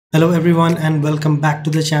Hello everyone and welcome back to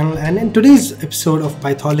the channel, and in today's episode of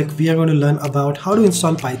Pythoholic we are going to learn about how to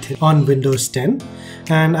install Python on Windows 10,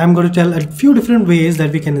 and I'm going to tell a few different ways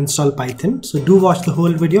that we can install Python. So do watch the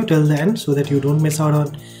whole video till the end so that you don't miss out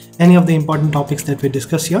on any of the important topics that we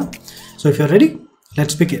discuss here. So if you're ready,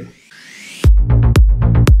 let's begin.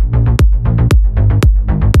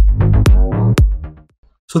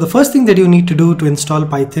 So the first thing that you need to do to install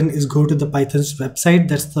Python is go to the Python's website.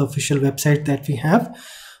 That's the official website that we have,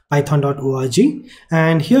 python.org,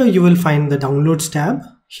 and here you will find the downloads tab.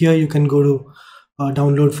 Here you can go to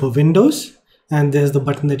download for Windows, and there's the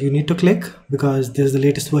button that you need to click because there's the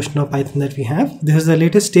latest version of Python that we have. This is the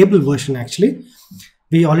latest stable version. Actually,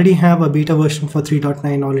 we already have a beta version for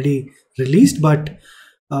 3.9 already released, but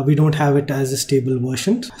we don't have it as a stable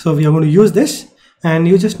version. So we are going to use this, and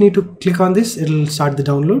you just need to click on this. It'll start the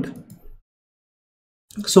download.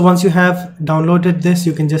 So once you have downloaded this,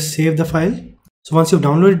 you can just save the file. So once you've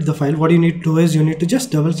downloaded the file, what you need to do is you need to just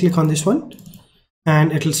double click on this one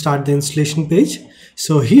and it'll start the installation page.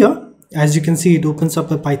 So here, as you can see, it opens up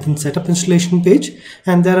a Python setup installation page,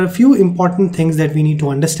 and there are a few important things that we need to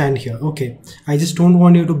understand here. Okay, I just don't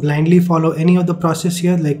want you to blindly follow any of the process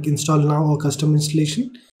here like install now or custom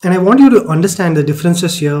installation. And I want you to understand the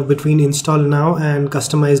differences here between install now and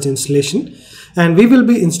customized installation. And we will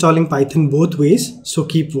be installing Python both ways, so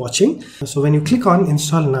keep watching. So when you click on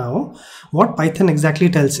install now, what Python exactly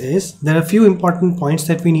tells is there are a few important points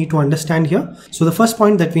that we need to understand here. So the first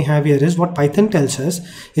point that we have here is what Python tells us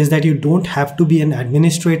is that you don't have to be an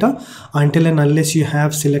administrator until and unless you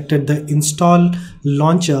have selected the install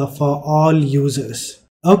launcher for all users.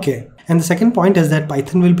 Okay. And the second point is that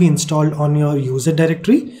Python will be installed on your user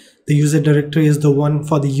directory. The user directory is the one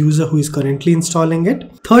for the user who is currently installing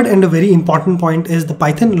it. Third, and a very important point, is the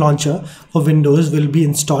Python launcher for Windows will be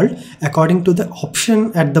installed according to the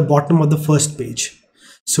option at the bottom of the first page.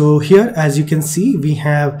 So here, as you can see, we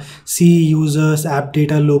have C, users, app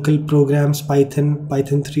data, local programs, Python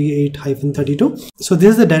 3.8-32. So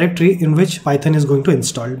this is the directory in which Python is going to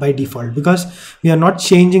install by default because we are not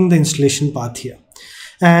changing the installation path here.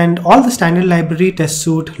 And all the standard library, test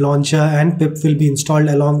suite, launcher and pip will be installed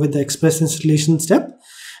along with the express installation step.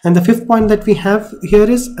 And the fifth point that we have here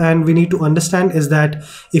is, and we need to understand, is that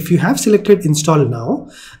if you have selected install now,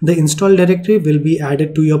 the install directory will be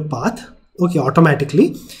added to your path, okay,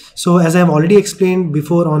 automatically. So as I have already explained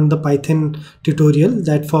before on the Python tutorial,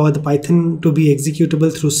 that for the Python to be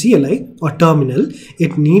executable through CLI or terminal,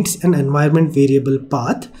 it needs an environment variable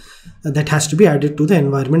path that has to be added to the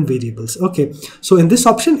environment variables. Okay, so in this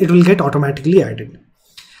option it will get automatically added,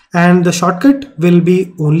 and the shortcut will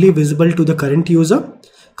be only visible to the current user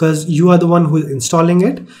because you are the one who is installing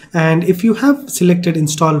it. And if you have selected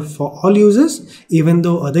install for all users, even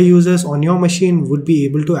though other users on your machine would be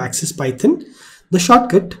able to access Python, the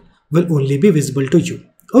shortcut will only be visible to you.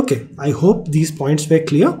 Okay, I hope these points were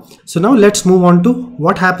clear. So now let's move on to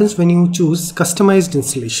what happens when you choose customized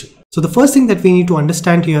installation. So the first thing that we need to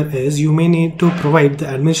understand here is you may need to provide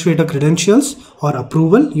the administrator credentials or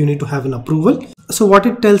approval. You need to have an approval. So what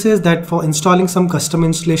it tells is that for installing some custom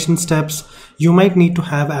installation steps, you might need to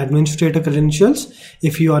have administrator credentials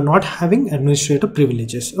if you are not having administrator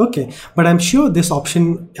privileges. Okay, but I'm sure this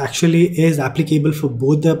option actually is applicable for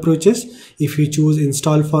both the approaches if you choose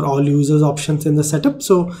install for all users options in the setup.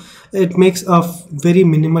 So it makes a very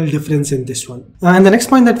minimal difference in this one. And the next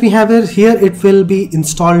point that we have is here it will be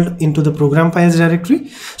installed into the program files directory.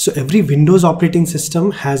 So every Windows operating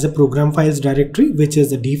system has a program files directory, which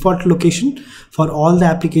is the default location for all the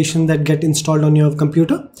applications that get installed on your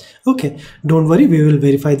computer. Okay, don't worry, we will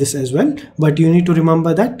verify this as well. But you need to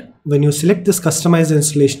remember that when you select this customized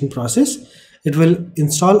installation process, it will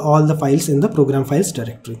install all the files in the program files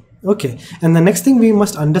directory. Okay, and the next thing we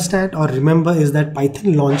must understand or remember is that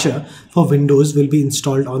Python launcher for Windows will be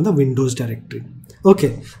installed on the Windows directory.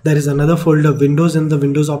 Okay, there is another folder Windows in the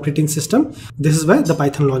Windows operating system. This is where the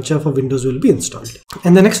Python launcher for Windows will be installed.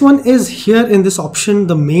 And the next one is here in this option,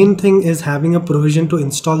 the main thing is having a provision to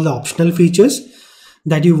install the optional features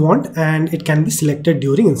that you want, and it can be selected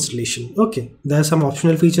during installation. Okay, there are some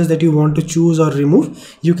optional features that you want to choose or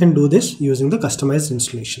remove. You can do this using the customized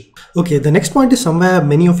installation. Okay, the next point is somewhere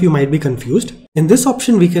many of you might be confused. In this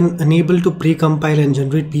option, we can enable to pre-compile and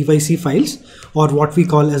generate PYC files, or what we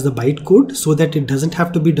call as the bytecode, so that it doesn't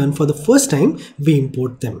have to be done for the first time we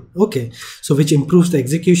import them. Okay, so which improves the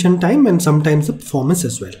execution time and sometimes the performance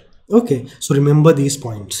as well. Okay, so remember these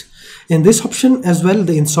points. In this option as well,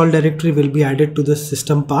 the install directory will be added to the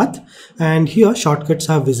system path, and here shortcuts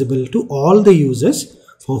are visible to all the users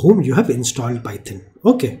for whom you have installed Python.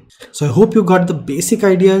 Okay, so I hope you got the basic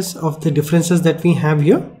ideas of the differences that we have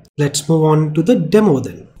here. Let's move on to the demo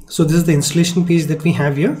then. So this is the installation page that we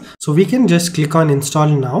have here. So we can just click on install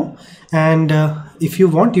now, and if you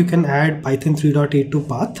want, you can add Python 3.82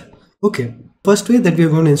 path. Okay, first way that we are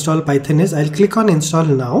going to install Python is I'll click on install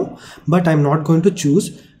now, but I'm not going to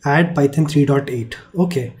choose add Python 3.8.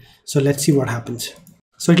 Okay, so let's see what happens.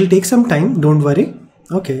 So it'll take some time, don't worry.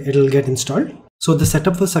 Okay, it'll get installed. So the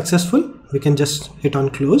setup was successful. We can just hit on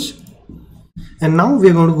close. And now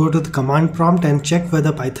we're going to go to the command prompt and check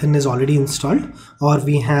whether Python is already installed or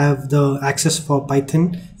we have the access for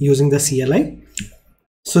Python using the CLI.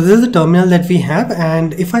 So this is the terminal that we have,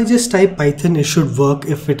 and if I just type Python, it should work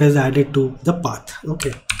if it is added to the path.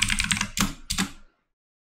 Okay.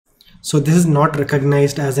 So this is not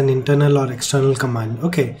recognized as an internal or external command.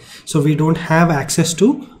 Okay. So we don't have access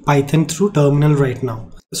to Python through terminal right now.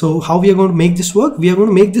 So how we are going to make this work? We are going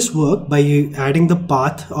to make this work by adding the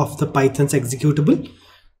path of the Python's executable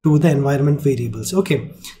to the environment variables.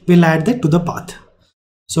 Okay, we'll add that to the path.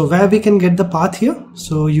 So where we can get the path here?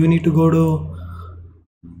 So you need to go to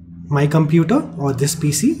my computer or this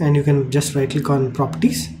PC, and you can just right click on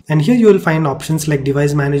properties, and here you will find options like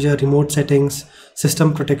device manager, remote settings,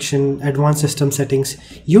 system protection, advanced system settings.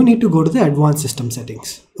 You need to go to the advanced system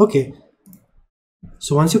settings. Okay.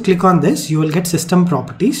 So once you click on this, you will get system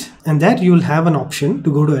properties, and there you will have an option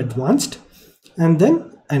to go to advanced and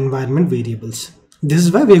then environment variables. This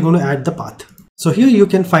is where we are going to add the path. So here you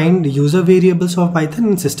can find user variables of Python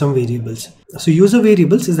and system variables. So user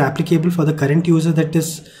variables is applicable for the current user that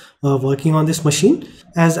is working on this machine.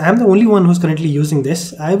 As I'm the only one who's currently using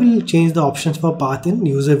this, I will change the options for path in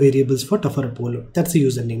user variables for Tougher Apollo. That's the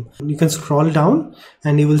username. You can scroll down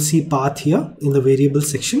and you will see path here in the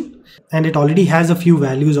variables section, and it already has a few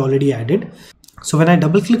values already added. So when I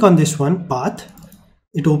double click on this one, path,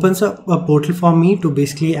 it opens up a portal for me to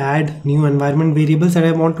basically add new environment variables that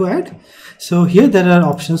I want to add. So here there are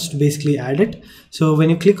options to basically add it. So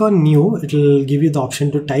when you click on new, it will give you the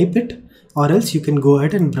option to type it, or else you can go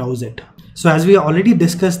ahead and browse it. So as we already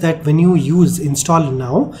discussed that when you use install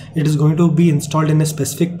now, it is going to be installed in a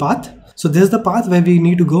specific path. So this is the path where we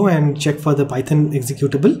need to go and check for the Python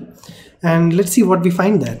executable, and let's see what we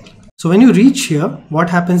find there. So when you reach here, what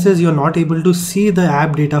happens is you're not able to see the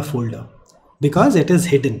app data folder because it is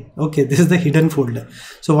hidden. Okay, this is the hidden folder.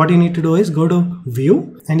 So what you need to do is go to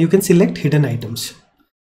view and you can select hidden items.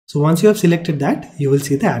 So once you have selected that, you will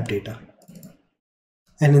see the app data.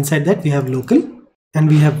 And inside that we have local and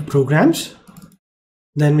we have programs.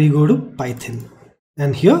 Then we go to Python,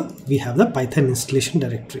 and here we have the Python installation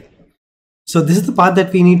directory. So this is the path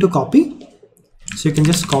that we need to copy. So you can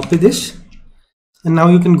just copy this, and now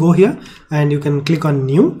you can go here and you can click on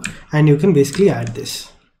new and you can basically add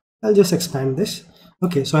this. I'll just expand this.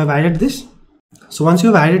 Okay, so I've added this. So once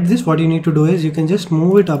you've added this, what you need to do is you can just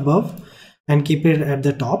move it above and keep it at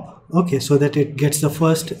the top. Okay, so that it gets the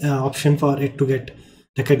first option for it to get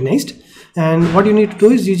recognized. And what you need to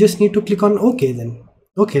do is you just need to click on OK then.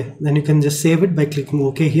 Okay, then you can just save it by clicking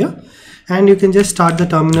OK here, and you can just start the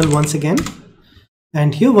terminal once again.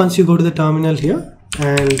 And here once you go to the terminal here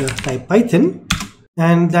and type Python,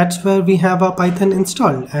 and that's where we have our Python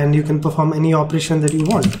installed, and you can perform any operation that you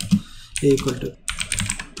want. A equal to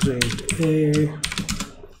print A.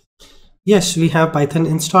 Yes, we have Python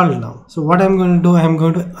installed now. So what I'm going to do, I'm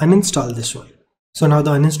going to uninstall this one. So now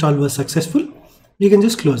the uninstall was successful. You can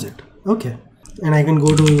just close it. Okay, and I can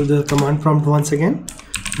go to the command prompt once again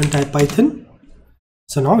and type Python.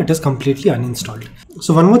 So now it is completely uninstalled.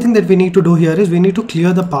 So one more thing that we need to do here is we need to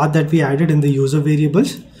clear the path that we added in the user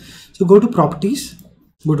variables. So go to properties,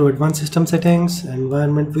 go to advanced system settings,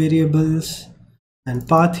 environment variables, and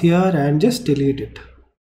path here, and just delete it.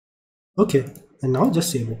 Okay, and now just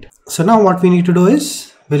save it. So now what we need to do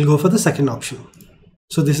is we'll go for the second option.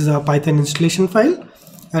 So this is our Python installation file.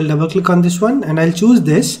 I'll double click on this one and I'll choose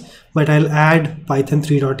this, but I'll add Python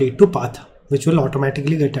 3.82 path, which will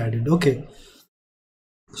automatically get added. Okay,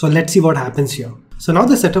 so let's see what happens here. So now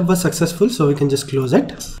the setup was successful, so we can just close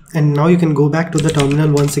it. And now you can go back to the terminal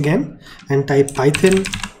once again and type Python.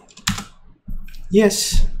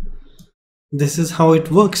 Yes, this is how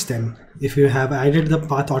it works then. If you have added the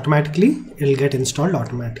path automatically, it'll get installed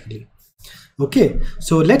automatically. Okay,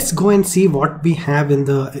 so let's go and see what we have in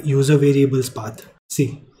the user variables path.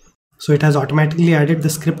 See, so it has automatically added the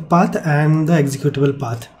script path and the executable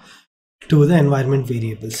path to the environment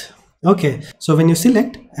variables. Okay, so when you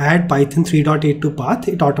select add Python 3.82 path,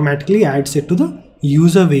 it automatically adds it to the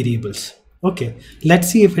user variables. Okay, let's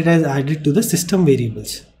see if it has added to the system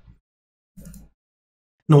variables.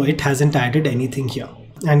 No, it hasn't added anything here,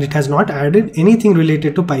 and it has not added anything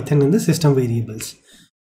related to Python in the system variables.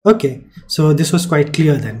 Okay, so this was quite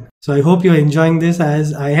clear then. So I hope you're enjoying this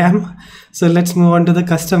as I am. So let's move on to the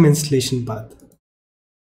custom installation path.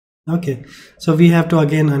 Okay, so we have to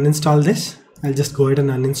again uninstall this. I'll just go ahead and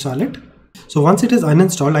uninstall it. So once it is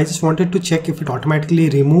uninstalled, I just wanted to check if it automatically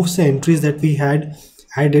removes the entries that we had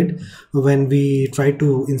added when we tried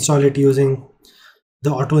to install it using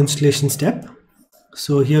the auto installation step.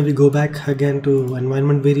 So here we go back again to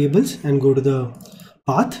environment variables and go to the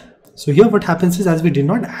path. So here what happens is, as we did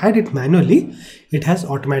not add it manually, it has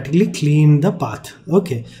automatically cleaned the path,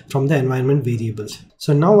 okay, from the environment variables.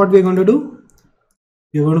 So now what we're going to do,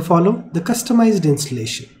 we're going to follow the customized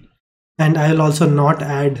installation, and I'll also not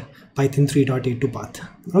add Python 3.8 to path.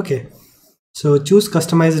 Okay, so choose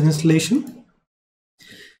customized installation.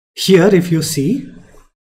 Here if you see,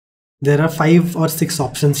 there are 5 or 6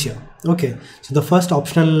 options here. Okay, so the first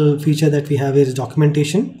optional feature that we have is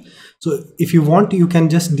documentation. So if you want, you can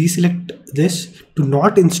just deselect this to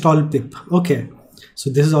not install pip. Okay, so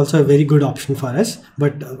this is also a very good option for us,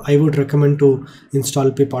 but I would recommend to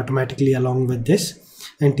install pip automatically along with this.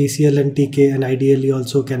 And TCL and TK and ideally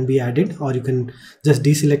also can be added, or you can just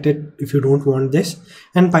deselect it if you don't want this.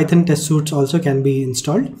 And Python test suites also can be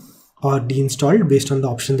installed or deinstalled based on the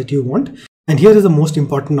option that you want. And here is the most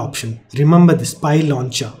important option. Remember this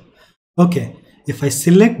PyLauncher. Okay, if I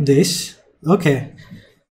select this, okay,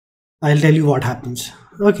 I'll tell you what happens.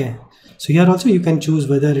 Okay, so here also you can choose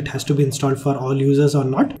whether it has to be installed for all users or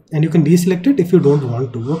not, and you can deselect it if you don't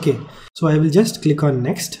want to. Okay, so I will just click on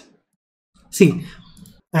next. See,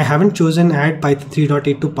 I haven't chosen add Python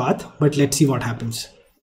 3.8 to path, but let's see what happens.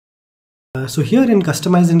 So here in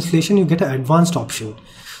customized installation, you get an advanced option.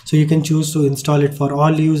 So you can choose to install it for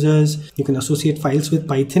all users. You can associate files with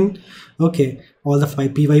Python. Okay, all the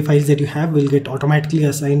py files that you have will get automatically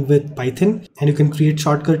assigned with Python, and you can create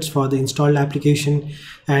shortcuts for the installed application,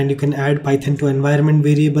 and you can add Python to environment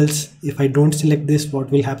variables. If I don't select this, what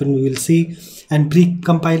will happen we will see. And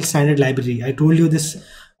pre-compiled standard library. I told you this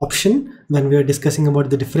option when we are discussing about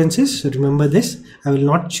the differences, so remember this. I will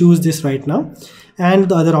not choose this right now. And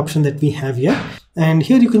the other option that we have here, and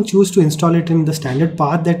here you can choose to install it in the standard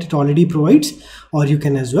path that it already provides, or you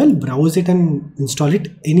can as well browse it and install it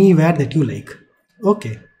anywhere that you like.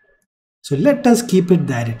 Okay, so let us keep it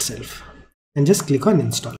there itself and just click on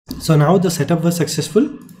install. So now the setup was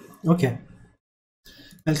successful. Okay,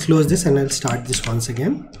 I'll close this and I'll start this once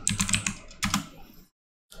again.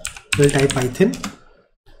 We'll type Python.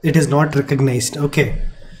 It is not recognized. Okay,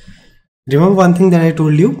 remember one thing that I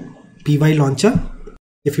told you, PyLauncher.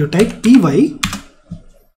 If you type py,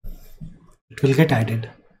 it will get added.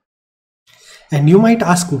 And you might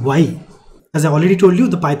ask why. As I already told you,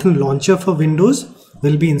 the Python launcher for Windows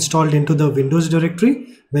will be installed into the Windows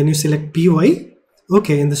directory when you select py.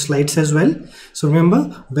 Okay, in the slides as well. So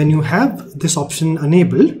remember, when you have this option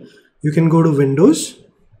enabled, you can go to Windows.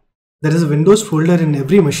 There is a Windows folder in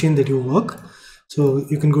every machine that you work. So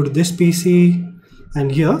you can go to this PC,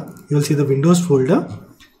 and here you'll see the Windows folder.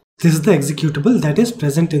 This is the executable that is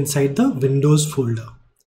present inside the Windows folder.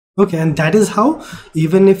 Okay, and that is how,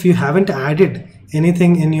 even if you haven't added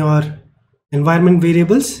anything in your environment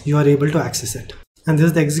variables, you are able to access it. And this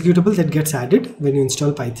is the executable that gets added when you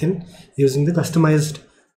install Python using the customized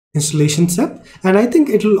installation step. And I think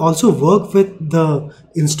it will also work with the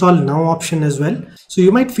install now option as well. So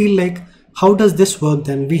you might feel like, how does this work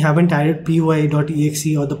then? We haven't added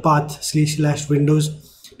py.exe or the path /windows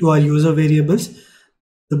to our user variables.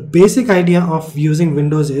 The basic idea of using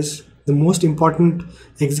Windows is the most important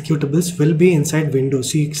executables will be inside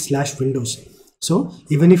Windows, C/Windows. So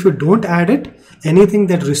even if you don't add it, anything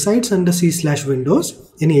that resides under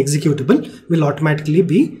C/Windows, any executable will automatically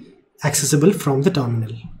be accessible from the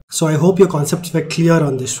terminal. So I hope your concepts were clear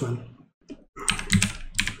on this one.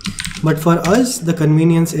 But for us, the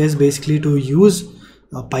convenience is basically to use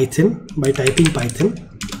Python by typing Python.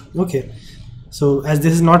 Okay, so as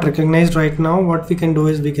this is not recognized right now, what we can do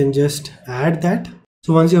is we can just add that.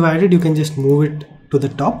 So once you've added, you can just move it to the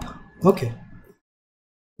top. Okay,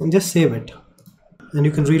 and just save it, and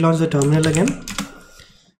you can relaunch the terminal again,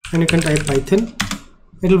 and you can type Python.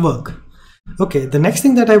 It'll work. Okay, the next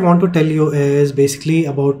thing that I want to tell you is basically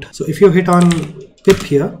about, so if you hit on pip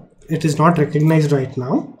here, it is not recognized right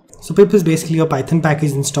now. So pip is basically a Python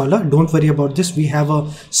package installer. Don't worry about this. We have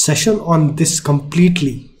a session on this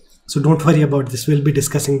completely. So don't worry about this. We'll be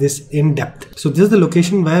discussing this in depth. So this is the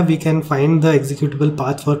location where we can find the executable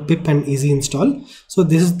path for pip and easy install. So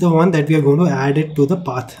this is the one that we are going to add it to the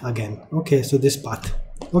path again. Okay, so this path.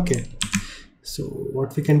 Okay, so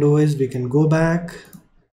what we can do is we can go back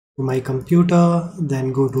to my computer,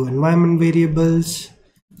 then go to environment variables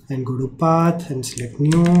and go to path and select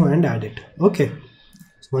new and add it. Okay,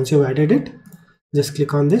 Once you've added it, just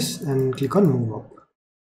click on this and click on move up.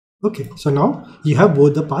 Okay, so now you have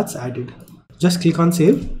both the paths added. Just click on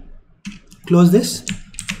save, close this,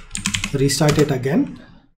 restart it again.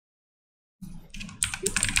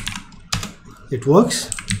 It works.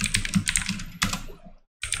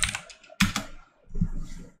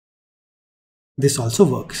 This also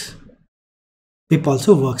works. Pip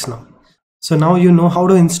also works now. So now you know how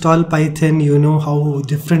to install Python, you know how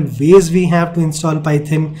different ways we have to install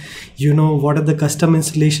Python, you know what are the custom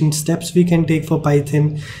installation steps we can take for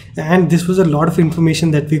Python. And this was a lot of information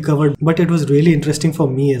that we covered, but it was really interesting for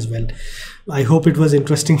me as well. I hope it was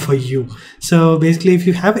interesting for you. So basically, if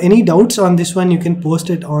you have any doubts on this one, you can post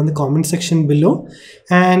it on the comment section below.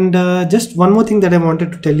 And just one more thing that I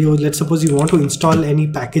wanted to tell you, let's suppose you want to install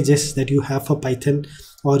any packages that you have for Python,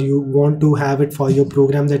 or you want to have it for your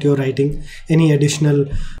program that you're writing, any additional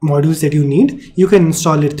modules that you need, you can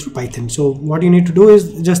install it through Python. So what you need to do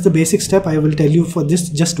is just the basic step. I will tell you for this,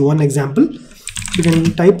 just one example. You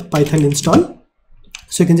can type Python install.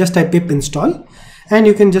 So you can just type pip install and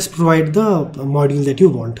you can just provide the module that you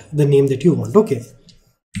want, the name that you want. Okay.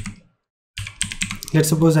 Let's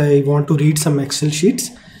suppose I want to read some Excel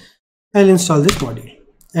sheets. I'll install this module.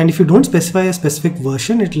 And if you don't specify a specific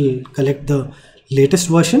version, it will collect the latest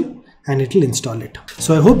version and it will install it.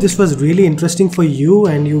 So I hope this was really interesting for you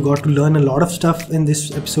and you got to learn a lot of stuff in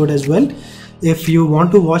this episode as well. If you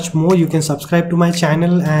want to watch more, you can subscribe to my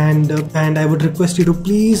channel, and I would request you to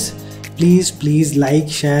please like,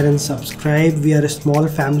 share and subscribe. We are a small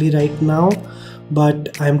family right now,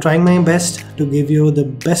 but I'm trying my best to give you the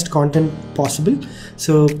best content possible.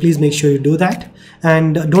 So please make sure you do that,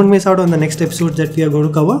 and don't miss out on the next episode that we are going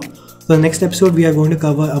to cover. For the next episode, we are going to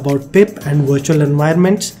cover about pip and virtual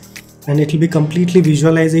environments, and it will be completely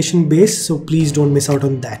visualization based, so please don't miss out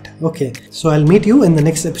on that. Okay, so I'll meet you in the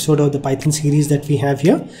next episode of the Python series that we have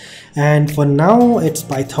here, and for now it's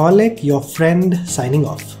Pythoholic, your friend, signing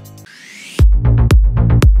off.